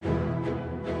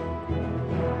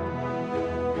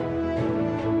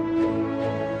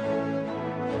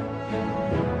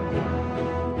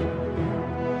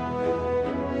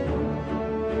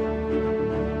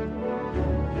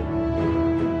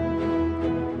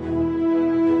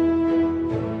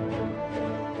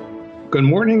Good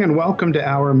morning and welcome to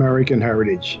Our American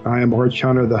Heritage. I am Arch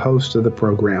Hunter, the host of the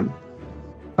program.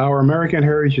 Our American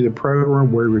Heritage is a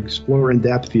program where we explore in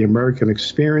depth the American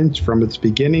experience from its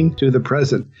beginning to the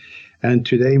present. And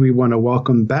today we want to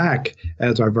welcome back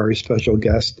as our very special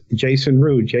guest, Jason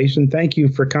Rude. Jason, thank you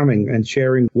for coming and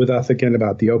sharing with us again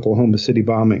about the Oklahoma City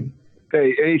bombing.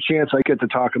 Hey, any chance I get to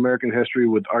talk American history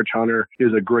with Arch Hunter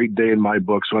is a great day in my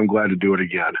book, so I'm glad to do it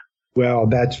again. Well,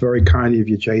 that's very kind of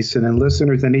you, Jason. And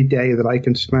listeners, any day that I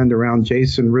can spend around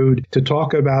Jason Rude to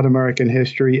talk about American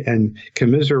history and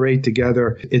commiserate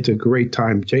together, it's a great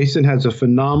time. Jason has a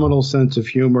phenomenal sense of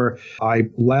humor. I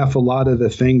laugh a lot of the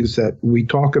things that we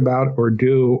talk about or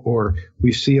do, or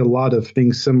we see a lot of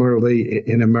things similarly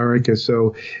in America.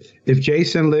 So if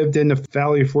Jason lived in the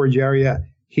Valley Forge area,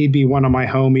 he'd be one of my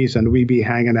homies and we'd be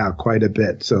hanging out quite a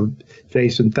bit. So,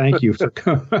 Jason, thank you for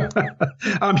coming.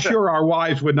 I'm sure our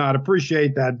wives would not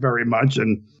appreciate that very much.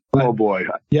 Oh boy.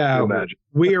 Yeah.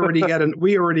 we already get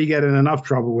in enough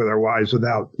trouble with our wives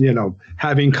without,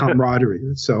 having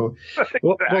camaraderie. So, Exactly.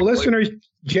 well, listeners,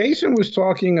 Jason was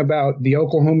talking about the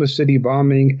Oklahoma City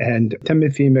bombing and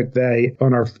Timothy McVeigh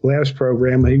on our last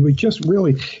program. We just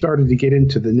really started to get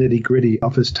into the nitty-gritty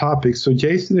of his topic. So,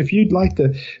 Jason, if you'd like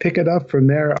to pick it up from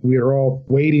there, we are all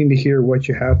waiting to hear what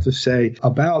you have to say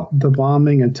about the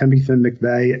bombing and Timothy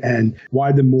McVeigh and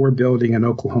why the Moore building in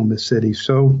Oklahoma City.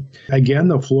 So, again,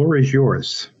 the floor is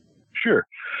yours. Sure.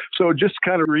 So just to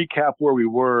kind of recap where we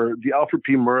were, the Alfred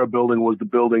P. Murrah building was the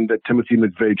building that Timothy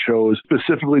McVeigh chose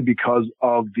specifically because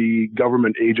of the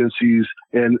government agencies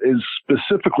and is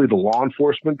specifically the law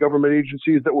enforcement government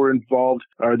agencies that were involved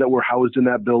or that were housed in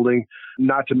that building,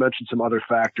 not to mention some other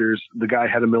factors. The guy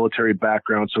had a military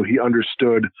background, so he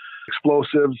understood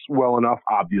explosives well enough,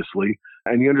 obviously,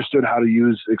 and he understood how to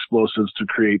use explosives to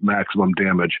create maximum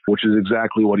damage, which is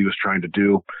exactly what he was trying to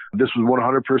do. This was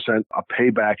 100% a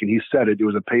payback, and he said it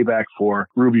was a payback for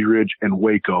Ruby Ridge and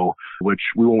Waco, which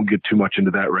we won't get too much into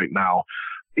that right now.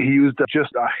 He used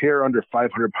just a hair under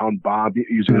 500-pound bomb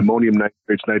using ammonium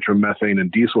nitrates, nitromethane,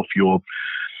 and diesel fuel,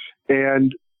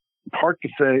 and parked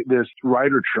this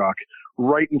Ryder truck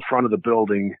right in front of the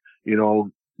building,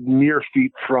 mere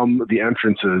feet from the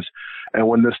entrances. And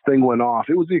when this thing went off,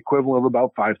 it was the equivalent of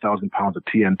about 5,000 pounds of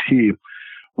TNT,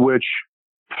 which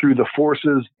through the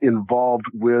forces involved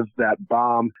with that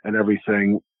bomb and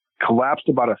everything, collapsed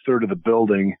about a third of the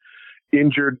building,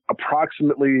 injured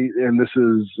approximately, and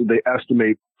they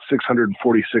estimate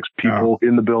 646 people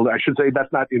in the building. I should say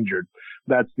that's not injured.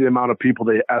 That's the amount of people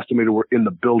they estimated were in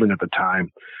the building at the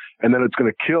time. And then it's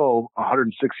going to kill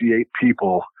 168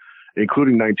 people,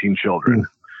 including 19 children.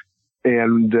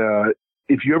 And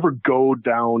if you ever go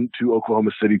down to Oklahoma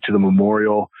City to the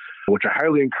memorial, which I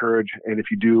highly encourage, and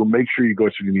if you do, make sure you go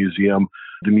to the museum.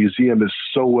 The museum is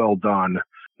so well done,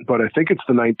 but I think it's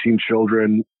the 19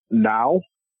 children now,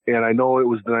 and I know it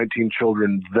was the 19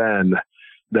 children then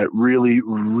that really,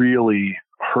 really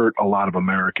hurt a lot of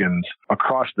Americans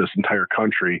across this entire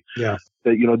country. Yeah.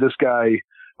 This guy,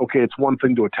 okay, it's one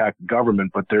thing to attack the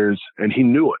government, but and he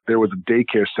knew it. There was a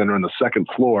daycare center on the second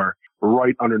floor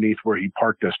right underneath where he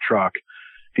parked this truck.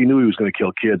 He knew he was going to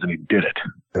kill kids, and he did it.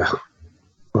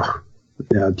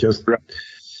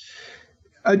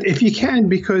 If you can,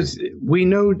 because we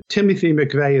know Timothy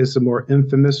McVeigh is the more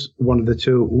infamous one of the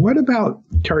two. What about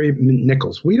Terry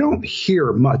Nichols? We don't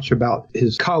hear much about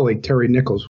his colleague, Terry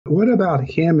Nichols. What about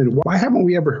him, and why haven't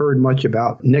we ever heard much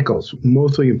about Nichols,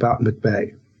 mostly about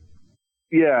McVeigh?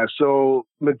 Yeah, so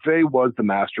McVeigh was the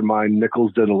mastermind.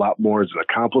 Nichols did a lot more as an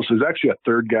accomplice. There's actually a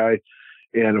third guy,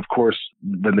 and of course,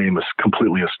 the name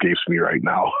completely escapes me right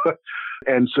now.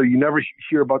 And so you never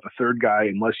hear about the third guy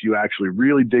unless you actually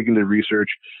really dig into research.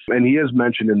 And he is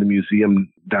mentioned in the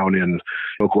museum down in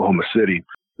Oklahoma City.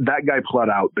 That guy pled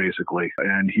out, basically,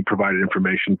 and he provided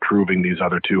information proving these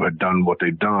other two had done what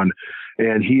they'd done.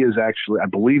 And he is actually, I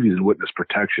believe he's in witness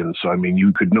protection. So,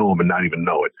 you could know him and not even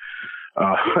know it.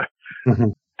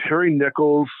 Terry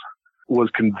Nichols was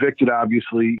convicted,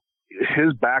 obviously.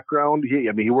 His background,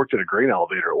 he worked at a grain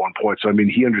elevator at one point. So,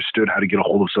 he understood how to get a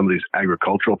hold of some of these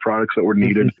agricultural products that were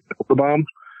needed to build the bomb.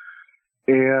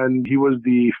 And he was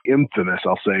the infamous,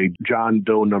 I'll say, John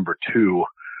Doe number 2.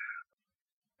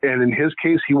 And in his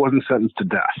case, he wasn't sentenced to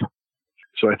death.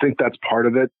 So I think that's part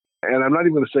of it. And I'm not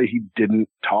even going to say he didn't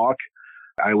talk.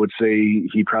 I would say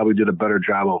he probably did a better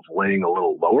job of laying a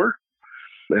little lower.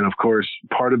 And of course,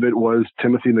 part of it was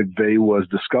Timothy McVeigh was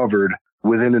discovered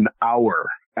within an hour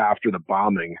after the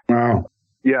bombing. Wow.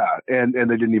 Yeah. And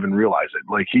they didn't even realize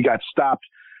it. He got stopped.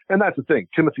 And that's the thing.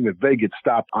 Timothy McVeigh gets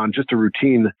stopped on just a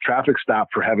routine traffic stop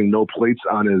for having no plates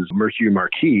on his Mercury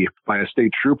Marquis by a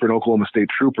state trooper, an Oklahoma state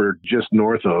trooper, just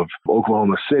north of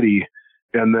Oklahoma City.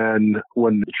 And then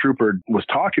when the trooper was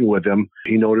talking with him,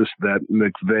 he noticed that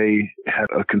McVeigh had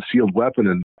a concealed weapon.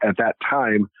 And at that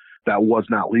time, that was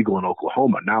not legal in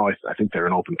Oklahoma. Now I think they're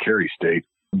an open carry state.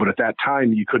 But at that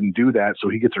time, you couldn't do that. So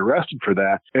he gets arrested for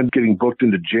that and getting booked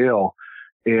into jail.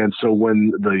 And so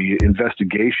when the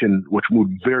investigation, which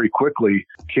moved very quickly,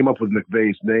 came up with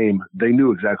McVeigh's name, they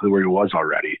knew exactly where he was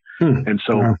already. And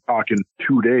so talking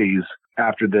 2 days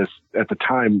after this, at the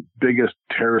time, biggest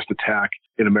terrorist attack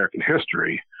in American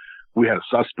history, we had a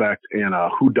suspect and a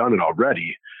whodunit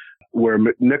already, where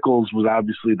McNichols was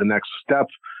obviously the next step,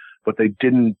 but they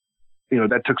didn't,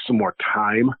 that took some more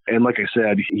time. And like I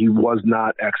said, he was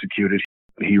not executed.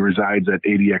 He resides at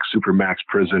ADX Supermax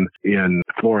prison in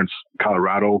Florence,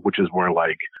 Colorado, which is where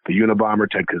like the Unabomber,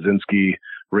 Ted Kaczynski,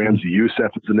 Ramzi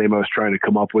Youssef is the name I was trying to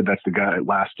come up with. That's the guy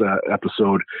last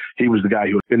episode. He was the guy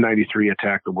who in 93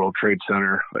 attacked the World Trade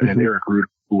Center, and Eric Root,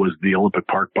 who was the Olympic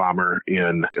Park bomber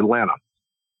in Atlanta.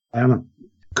 A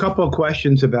couple of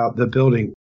questions about the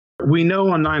building. We know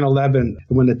on 9/11,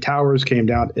 when the towers came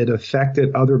down, it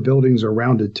affected other buildings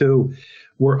around it too.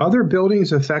 Were other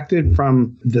buildings affected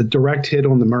from the direct hit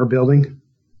on the Murrah building?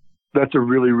 That's a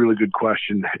really, really good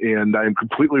question, and I am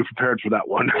completely prepared for that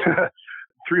one.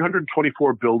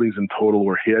 324 buildings in total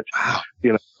were hit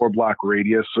in a 4-block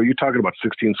radius. So you're talking about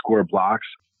 16 square blocks.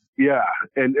 Yeah.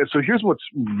 And so here's what's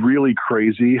really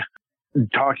crazy,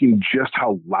 talking just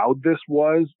how loud this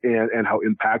was and how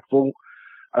impactful.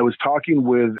 I was talking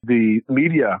with the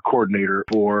media coordinator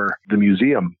for the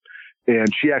museum,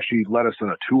 and she actually led us on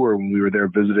a tour when we were there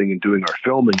visiting and doing our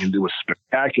filming, and it was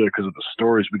spectacular because of the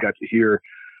stories we got to hear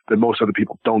that most other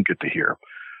people don't get to hear.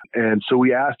 And so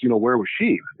we asked, where was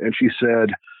she? And she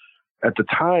said at the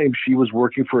time she was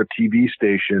working for a TV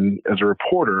station as a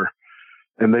reporter,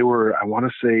 and they were, I want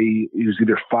to say it was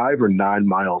either 5 or 9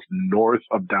 miles north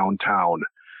of downtown,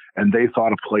 and they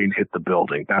thought a plane hit the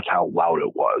building. That's how loud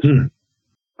it was.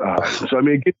 So, I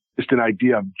mean, it gives just an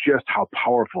idea of just how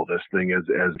powerful this thing is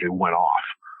as it went off.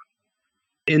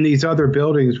 In these other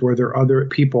buildings, were there other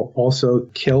people also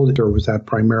killed, or was that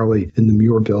primarily in the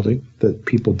Muir building that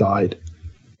people died?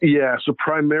 Yeah, so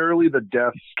primarily the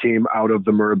deaths came out of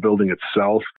the Murrah building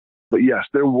itself. But yes,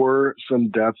 there were some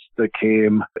deaths that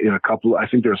came in I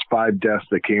think there's 5 deaths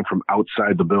that came from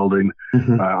outside the building.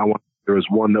 There was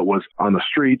one that was on the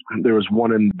street. There was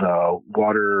one in the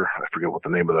water. I forget what the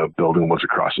name of the building was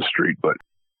across the street, but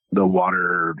the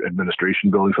water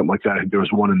administration building, something like that. There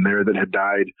was one in there that had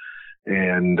died.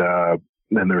 And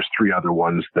then there's 3 other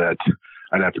ones that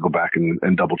I'd have to go back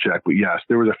and double check. But yes,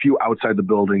 there was a few outside the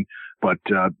building, but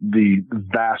the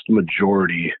vast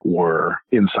majority were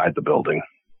inside the building.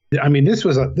 I mean,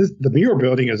 the Muir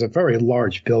building is a very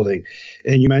large building.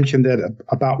 And you mentioned that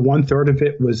about 1/3 of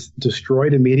it was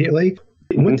destroyed immediately.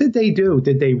 What did they do?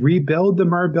 Did they rebuild the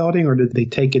Murrah building, or did they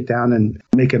take it down and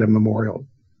make it a memorial?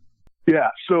 Yeah,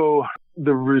 so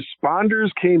the responders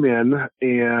came in,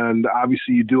 and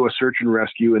obviously you do a search and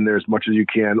rescue in there as much as you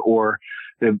can, or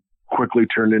they've quickly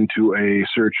turned into a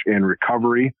search and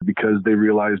recovery because they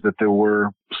realized that there were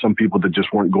some people that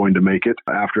just weren't going to make it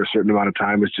after a certain amount of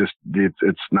time.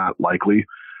 It's not likely.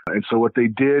 And so what they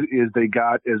did is they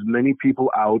got as many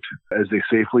people out as they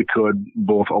safely could,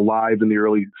 both alive in the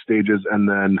early stages, and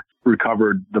then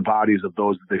recovered the bodies of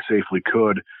those that they safely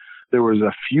could. There was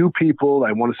a few people,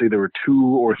 I want to say there were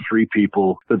 2 or 3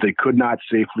 people that they could not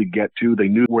safely get to. They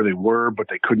knew where they were, but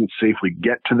they couldn't safely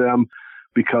get to them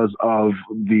because of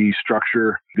the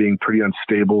structure being pretty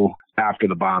unstable after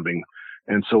the bombing.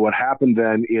 And so what happened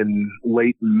then in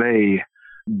late May,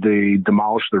 they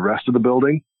demolished the rest of the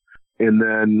building and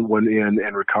then went in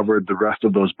and recovered the rest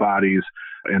of those bodies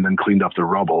and then cleaned up the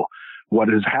rubble. What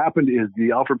has happened is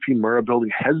the Alfred P. Murrah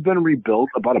building has been rebuilt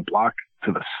about a block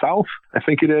to the south, I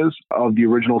think it is, of the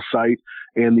original site.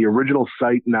 And the original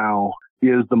site now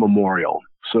is the memorial.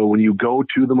 So when you go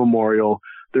to the memorial,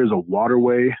 there's a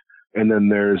waterway, and then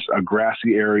there's a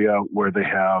grassy area where they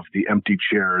have the empty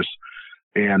chairs.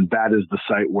 And that is the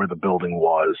site where the building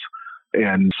was.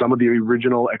 And some of the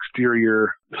original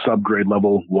exterior subgrade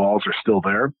level walls are still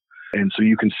there. And so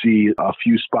you can see a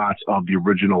few spots of the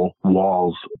original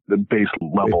walls, the base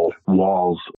level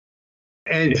walls.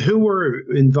 And who were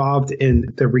involved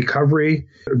in the recovery,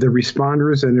 the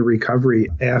responders and the recovery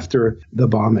after the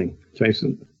bombing,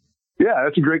 Jason? Yeah,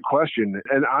 that's a great question.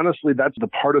 And honestly, that's the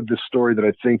part of this story that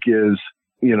I think is,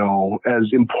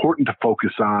 as important to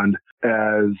focus on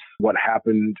as what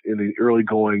happened in the early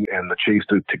going and the chase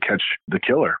to catch the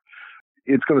killer.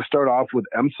 It's going to start off with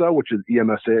EMSA, which is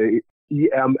EMSA,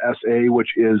 which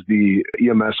is the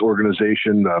EMS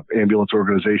organization, the ambulance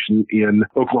organization in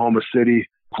Oklahoma City.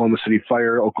 Oklahoma City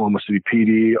Fire, Oklahoma City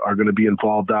PD are going to be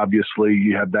involved. Obviously,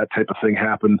 you have that type of thing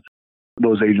happen.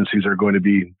 Those agencies are going to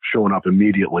be showing up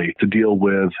immediately to deal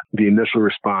with the initial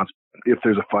response. If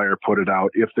there's a fire, put it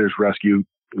out. If there's rescue,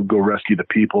 go rescue the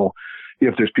people.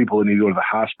 If there's people that need to go to the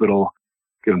hospital,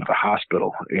 get them to the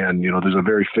hospital. And, there's a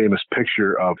very famous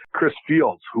picture of Chris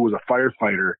Fields, who was a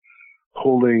firefighter,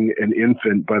 holding an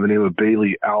infant by the name of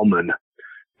Bailey Allman.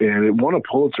 And it won a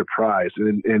Pulitzer Prize.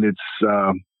 And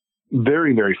it's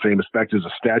very, very famous. In fact, there's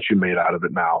a statue made out of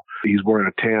it now. He's wearing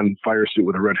a tan fire suit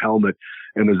with a red helmet.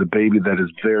 And there's a baby that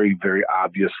is very, very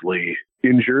obviously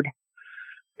injured.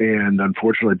 And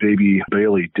unfortunately, baby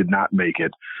Bailey did not make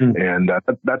it. And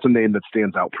that's a name that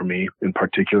stands out for me in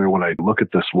particular when I look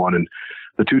at this one. And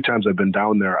the 2 times I've been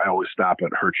down there, I always stop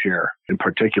at her chair in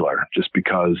particular, just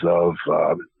because of,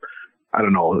 I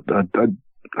don't know,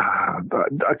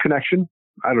 a connection.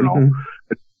 I don't know.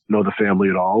 I don't know the family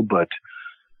at all, but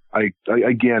I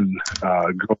again,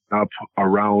 growing up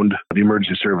around the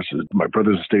emergency services, my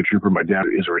brother's a state trooper. My dad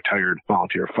is a retired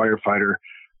volunteer firefighter.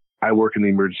 I work in the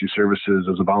emergency services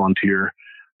as a volunteer.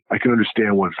 I can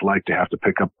understand what it's like to have to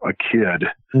pick up a kid.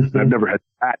 I've never had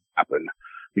that happen,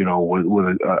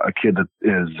 with a kid that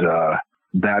is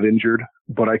that injured,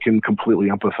 but I can completely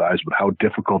empathize with how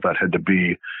difficult that had to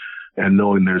be, and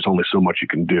knowing there's only so much you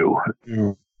can do.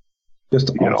 Just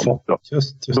awful.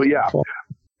 So yeah, awful.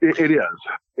 It is.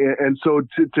 And so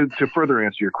to further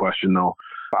answer your question, though,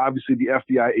 obviously the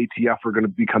FBI, ATF are going to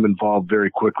become involved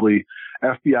very quickly.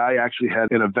 FBI actually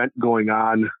had an event going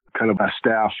on, kind of a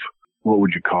staff, what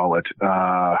would you call it?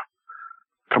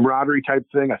 Camaraderie type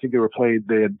thing. I think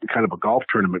they had kind of a golf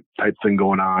tournament type thing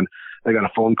going on. They got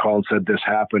a phone call and said this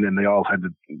happened, and they all had to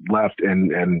left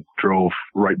and drove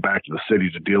right back to the city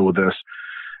to deal with this.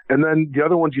 And then the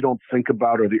other ones you don't think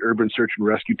about are the urban search and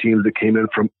rescue teams that came in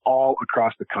from all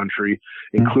across the country,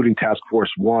 including Task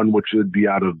Force 1, which would be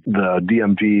out of the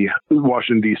DMV,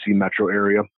 Washington, D.C. metro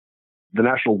area. The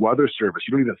National Weather Service,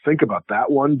 you don't even think about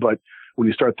that one, but when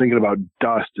you start thinking about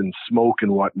dust and smoke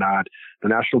and whatnot, the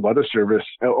National Weather Service,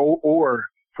 or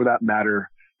for that matter,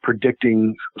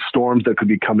 predicting storms that could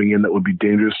be coming in that would be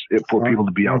dangerous for people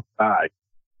to be outside.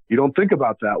 You don't think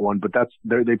about that one, but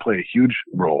they play a huge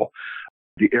role.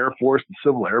 The Air Force, the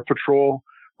Civil Air Patrol,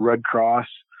 Red Cross,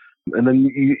 and then,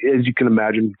 as you can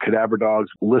imagine, cadaver dogs,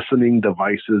 listening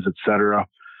devices, etc.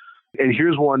 And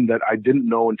here's one that I didn't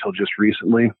know until just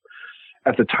recently.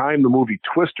 At the time, the movie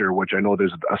Twister, which I know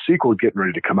there's a sequel getting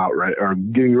ready to come out, right, or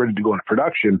getting ready to go into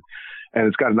production, and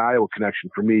it's got an Iowa connection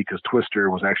for me because Twister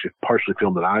was actually partially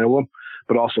filmed in Iowa,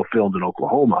 but also filmed in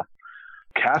Oklahoma.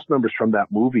 Cast members from that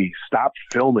movie stopped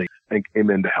filming and came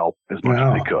in to help as much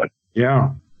as they could.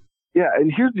 Yeah. Yeah,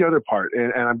 and here's the other part,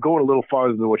 and I'm going a little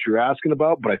farther than what you're asking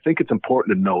about, but I think it's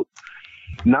important to note.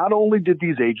 Not only did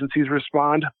these agencies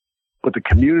respond, but the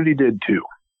community did too.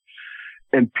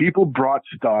 And people brought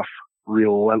stuff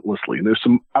relentlessly. There's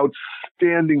some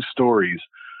outstanding stories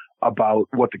about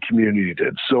what the community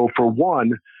did. So for one,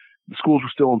 the schools were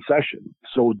still in session.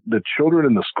 So the children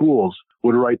in the schools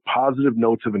would write positive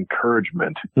notes of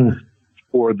encouragement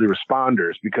for the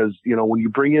responders, because, when you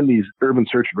bring in these urban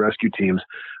search and rescue teams,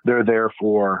 they're there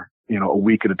for, a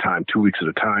week at a time, 2 weeks at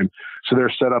a time. So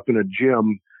they're set up in a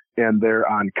gym and they're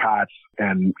on cots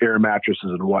and air mattresses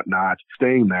and whatnot,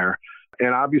 staying there.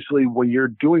 And obviously when you're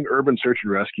doing urban search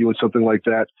and rescue and something like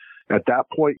that, at that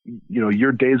point,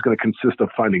 your day is going to consist of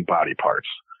finding body parts.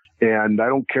 And I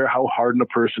don't care how hardened a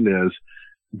person is,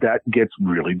 that gets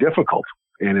really difficult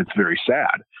and it's very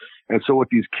sad. And so what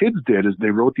these kids did is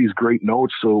they wrote these great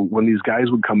notes. So when these guys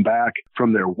would come back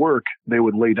from their work, they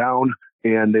would lay down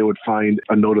and they would find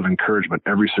a note of encouragement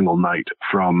every single night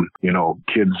from,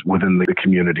 kids within the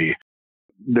community.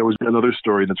 There was another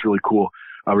story that's really cool.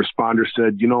 A responder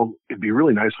said, it'd be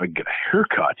really nice if I could get a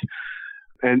haircut.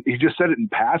 And he just said it in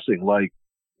passing, like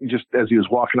just as he was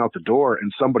walking out the door,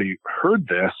 and somebody heard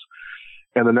this.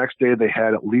 And the next day they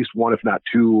had at least one, if not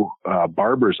two,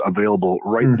 barbers available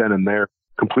right then and there,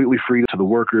 completely free to the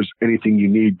workers. Anything you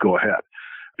need, go ahead.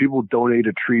 People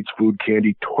donated treats, food,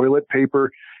 candy, toilet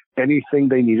paper, anything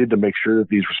they needed to make sure that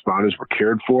these responders were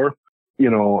cared for.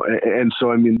 And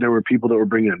so, there were people that were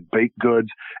bringing in baked goods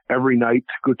every night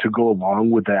to go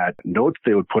along with that note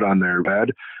they would put on their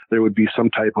bed. There would be some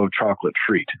type of chocolate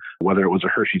treat, whether it was a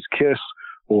Hershey's Kiss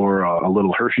or a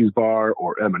little Hershey's bar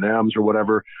or M&Ms or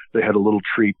whatever. They had a little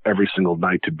treat every single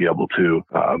night to be able to,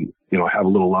 have a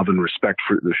little love and respect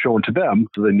for shown to them,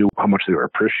 so they knew how much they were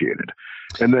appreciated.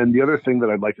 And then the other thing that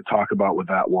I'd like to talk about with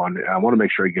that one, and I want to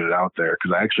make sure I get it out there,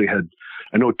 because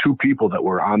I know two people that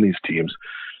were on these teams.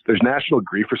 There's national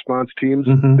grief response teams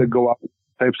that go out with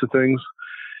types of things.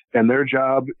 And their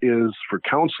job is for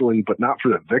counseling, but not for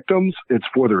the victims. It's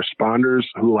for the responders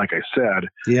who, like I said,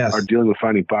 yes, are dealing with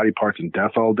finding body parts and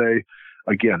death all day.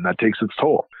 Again, that takes its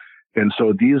toll. And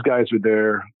so these guys are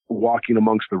there walking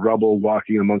amongst the rubble,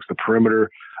 walking amongst the perimeter,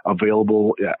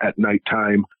 available at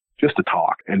nighttime just to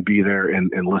talk and be there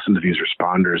and listen to these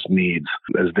responders' needs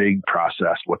as they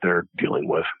process what they're dealing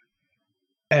with.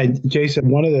 And Jason,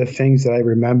 one of the things that I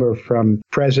remember from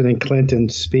President Clinton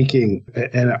speaking,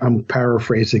 and I'm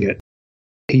paraphrasing it,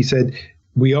 he said,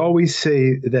 "We always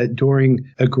say that during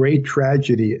a great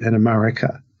tragedy in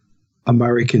America,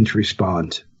 Americans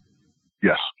respond."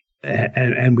 Yes.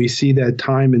 And we see that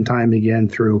time and time again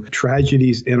through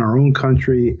tragedies in our own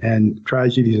country and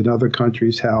tragedies in other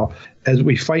countries, how as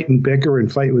we fight and bicker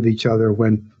and fight with each other,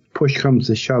 when push comes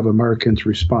to shove, Americans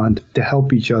respond to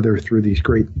help each other through these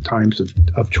great times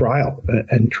of trial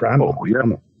and trauma. Oh, yeah.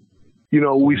 You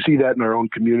know, we see that in our own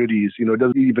communities. You know, it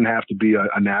doesn't even have to be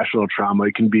a national trauma.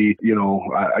 It can be, you know,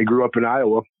 I grew up in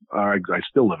Iowa. I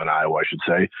still live in Iowa, I should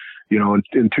say. You know,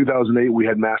 in 2008, we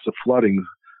had massive flooding.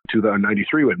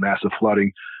 1993, we had massive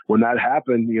flooding. When that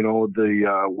happened, you know,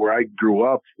 where I grew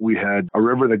up, we had a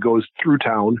river that goes through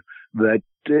town that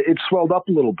it swelled up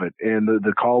a little bit, and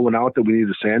the call went out that we needed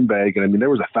a sandbag. And I mean, there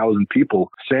was 1,000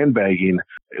 people sandbagging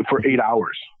for 8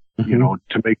 hours, you know,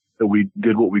 to make that we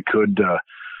did what we could to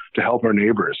help our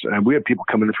neighbors. And we had people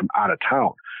coming in from out of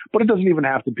town. But it doesn't even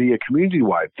have to be a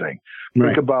community-wide thing. Right.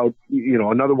 Think about, you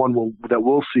know, another one that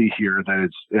we'll see here that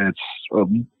it's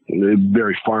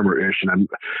very farmer-ish. And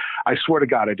I swear to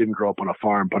God, I didn't grow up on a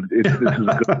farm, but this is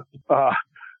a good.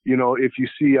 You know, if you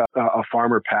see a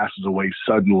farmer passes away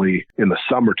suddenly in the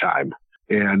summertime,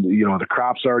 and you know the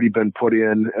crop's already been put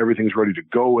in, everything's ready to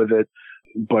go with it,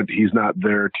 but he's not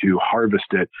there to harvest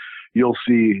it. You'll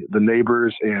see the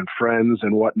neighbors and friends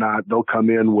and whatnot. They'll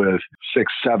come in with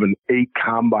 6, 7, 8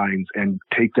 combines and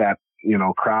take that, you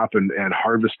know, crop and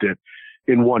harvest it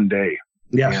in one day.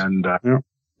 Yes. And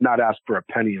not ask for a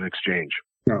penny in exchange.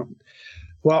 No.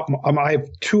 Well, I have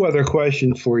 2 other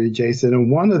questions for you, Jason. And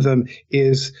one of them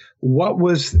is, what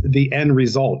was the end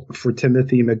result for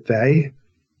Timothy McVeigh?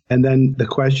 And then the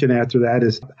question after that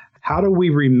is, how do we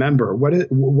remember? What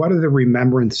are the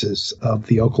remembrances of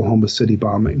the Oklahoma City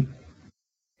bombing?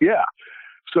 Yeah.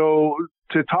 So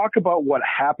to talk about what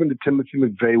happened to Timothy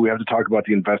McVeigh, we have to talk about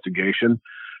the investigation,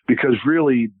 because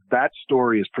really that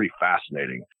story is pretty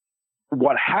fascinating.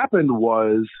 What happened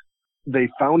was they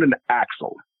found an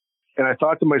axle. And I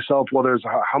thought to myself, well, there's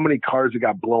how many cars that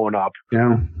got blown up?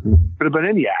 Yeah. Could have been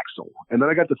any axle. And then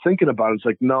I got to thinking about it. It's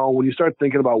like, no, when you start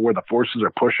thinking about where the forces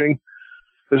are pushing,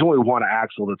 there's only one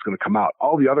axle that's going to come out.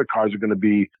 All the other cars are going to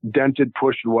be dented,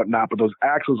 pushed, and whatnot, but those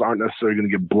axles aren't necessarily going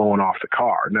to get blown off the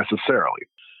car necessarily.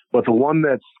 But the one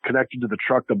that's connected to the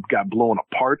truck that got blown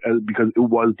apart because it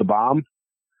was the bomb,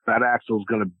 that axle is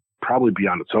going to probably be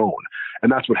on its own. And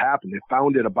that's what happened. They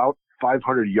found it about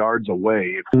 500 yards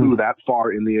away. It flew that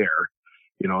far in the air,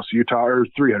 you know, so you're talking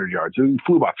 300 yards. It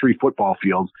flew about 3 football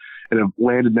fields, and it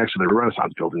landed next to the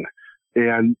Renaissance building.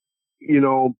 And, you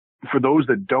know, for those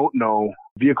that don't know,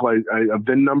 a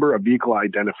VIN number, a vehicle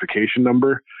identification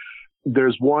number,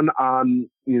 there's one on,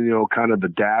 you know, kind of the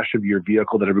dash of your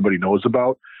vehicle that everybody knows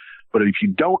about. But if you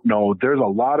don't know, there's a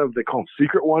lot of, they call them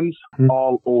secret ones,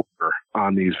 all over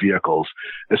on these vehicles,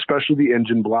 especially the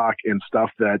engine block and stuff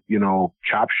that, you know,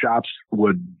 chop shops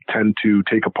would tend to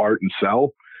take apart and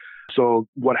sell. So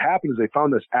what happened is they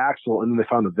found this axle and then they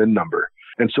found the VIN number.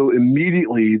 And so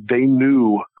immediately they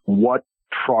knew what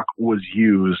truck was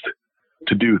used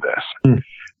to do this.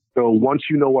 So once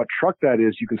you know what truck that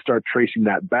is, you can start tracing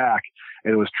that back.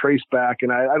 And it was traced back,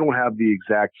 and I don't have the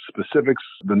exact specifics,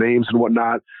 the names and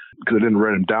whatnot, because I didn't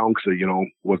write them down because I, you know,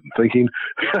 wasn't thinking.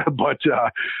 But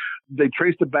they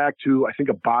traced it back to, I think,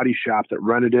 a body shop that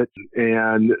rented it.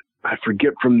 And I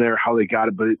forget from there how they got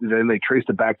it, but then they traced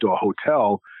it back to a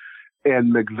hotel.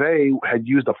 And McVeigh had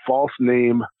used a false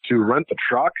name to rent the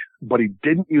truck, but he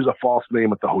didn't use a false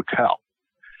name at the hotel.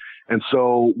 And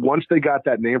so once they got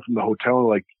that name from the hotel,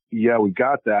 like, yeah, we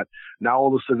got that. Now all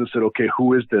of a sudden said, okay,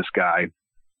 who is this guy?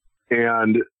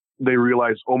 And they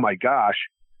realized, oh my gosh,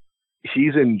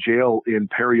 he's in jail in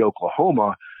Perry,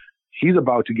 Oklahoma. He's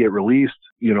about to get released,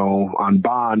 you know, on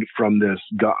bond from this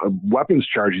weapons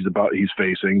charge he's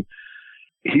facing.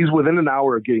 He's within an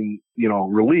hour of getting, you know,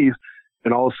 released.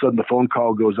 And all of a sudden the phone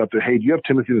call goes up to, hey, do you have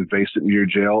Timothy McVeigh sitting in your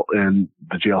jail? And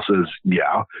the jail says,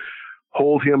 yeah.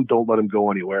 Hold him. Don't let him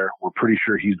go anywhere. We're pretty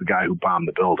sure he's the guy who bombed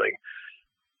the building.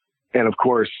 And of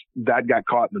course, that got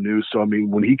caught in the news. So, I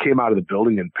mean, when he came out of the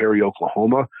building in Perry,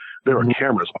 Oklahoma, there were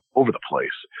cameras all over the place.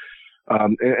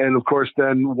 And of course,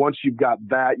 then once you've got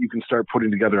that, you can start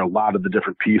putting together a lot of the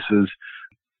different pieces.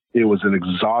 It was an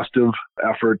exhaustive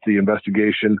effort, the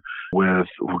investigation, with,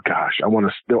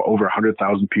 over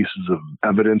 100,000 pieces of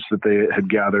evidence that they had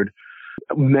gathered,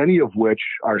 many of which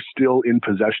are still in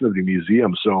possession of the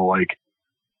museum. So,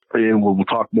 and we'll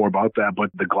talk more about that, but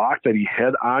the Glock that he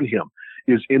had on him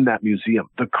is in that museum.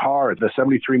 The car, the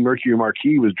 73 Mercury Marquis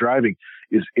he was driving,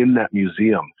 is in that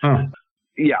museum. Huh.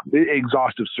 Yeah,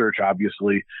 exhaustive search,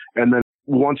 obviously. And then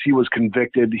once he was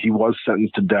convicted, he was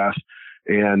sentenced to death.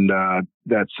 And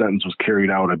that sentence was carried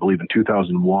out, I believe, in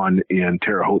 2001 in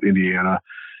Terre Haute, Indiana,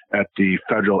 at the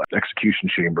Federal Execution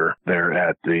Chamber there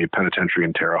at the penitentiary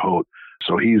in Terre Haute.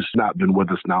 So he's not been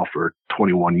with us now for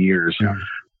 21 years. Yeah.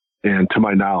 And to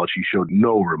my knowledge, he showed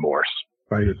no remorse.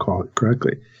 If I recall it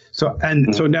correctly. So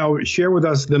now share with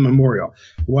us the memorial.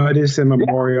 What is the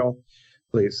memorial,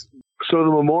 please? So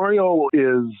the memorial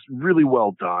is really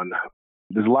well done.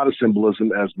 There's a lot of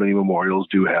symbolism, as many memorials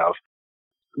do have.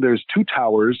 There's 2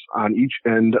 towers on each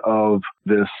end of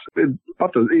this.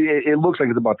 It looks like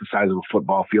it's about the size of a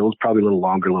football field. It's probably a little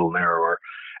longer, a little narrower.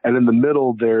 And in the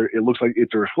middle there, it looks like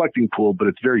it's a reflecting pool, but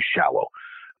it's very shallow.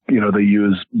 They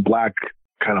use black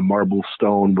kind of marble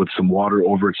stone with some water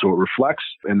over it so it reflects,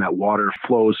 and that water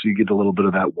flows, so you get a little bit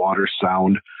of that water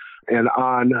sound. And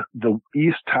on the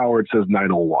east tower, it says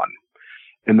 901.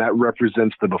 And that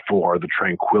represents the before, the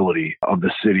tranquility of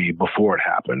the city before it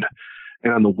happened.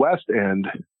 And on the west end,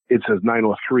 it says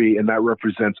 903, and that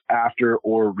represents after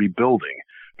or rebuilding,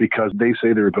 because they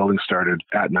say the rebuilding started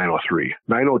at 903.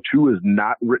 902 is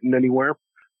not written anywhere,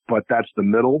 but that's the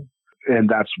middle, and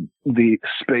that's the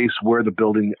space where the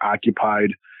building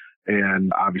occupied,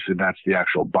 and obviously that's the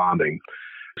actual bombing.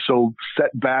 So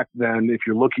set back then, if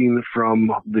you're looking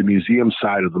from the museum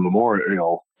side of the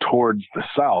memorial towards the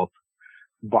south,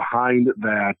 behind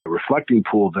that reflecting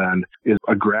pool then is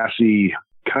a grassy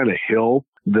kind of hill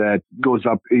that goes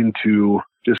up into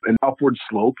just an upward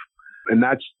slope. And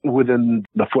that's within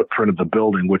the footprint of the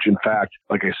building, which in fact,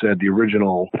 like I said, the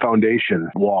original foundation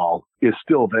wall is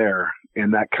still there.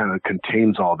 And that kind of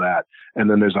contains all that. And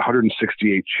then there's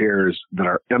 168 chairs that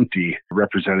are empty,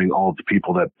 representing all of the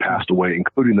people that passed away,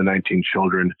 including the 19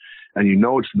 children. And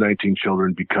it's the 19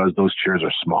 children because those chairs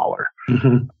are smaller.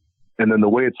 Mm-hmm. And then the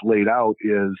way it's laid out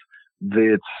is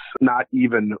that it's not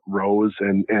even rows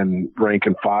and rank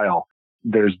and file.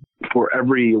 There's, for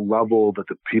every level that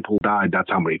the people died, that's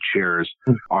how many chairs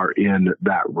are in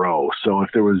that row. So if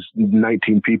there was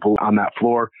 19 people on that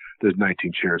floor, there's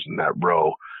 19 chairs in that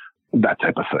row, that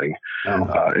type of thing.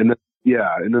 Oh. And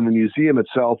then the museum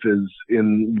itself is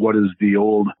in what is the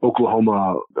old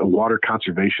Oklahoma Water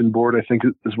Conservation Board, I think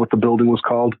is what the building was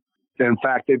called. In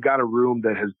fact, they've got a room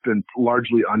that has been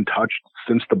largely untouched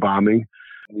since the bombing.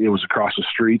 It was across the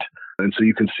street. And so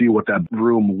you can see what that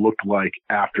room looked like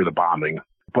after the bombing.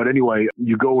 But anyway,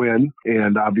 you go in,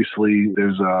 and obviously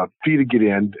there's a fee to get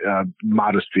in, a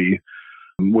modest fee,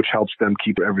 which helps them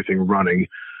keep everything running.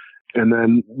 And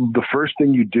then the first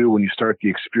thing you do when you start the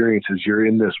experience is you're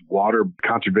in this water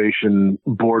conservation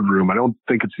boardroom. I don't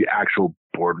think it's the actual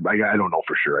board. I don't know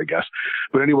for sure, I guess.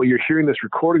 But anyway, you're hearing this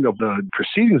recording of the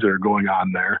proceedings that are going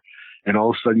on there. And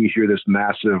all of a sudden you hear this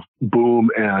massive boom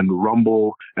and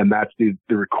rumble. And that's the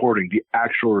recording, the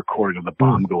actual recording of the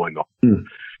bomb going off. Mm.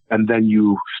 And then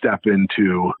you step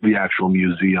into the actual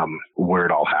museum where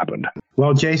it all happened.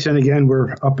 Well, Jason, again,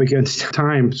 we're up against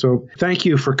time. So thank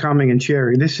you for coming and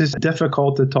sharing. This is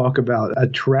difficult to talk about. A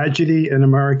tragedy in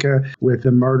America with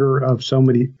the murder of so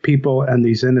many people and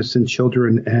these innocent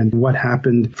children, and what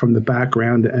happened from the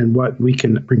background and what we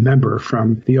can remember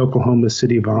from the Oklahoma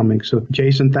City bombing. So,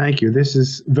 Jason, thank you. This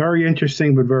is very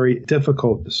interesting, but very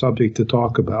difficult subject to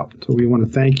talk about. So we want to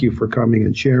thank you for coming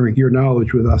and sharing your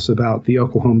knowledge with us about the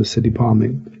Oklahoma City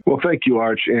bombing. Well, thank you,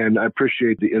 Arch, and I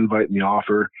appreciate the invite and the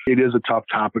offer. It is a tough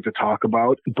topic to talk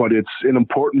about, but it's an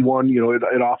important one.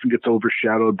 It often gets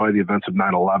overshadowed by the events of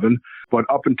 9/11. But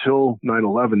up until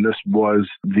 9/11, this was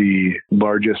the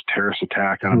largest terrorist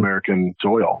attack on American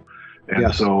soil.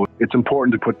 And so it's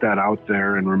important to put that out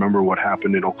there and remember what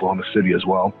happened in Oklahoma City as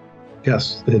well.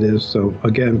 Yes, it is. So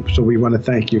again, we want to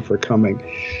thank you for coming.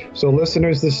 So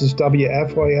listeners, this is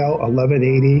WFYL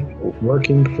 1180,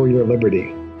 Working for Your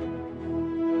Liberty.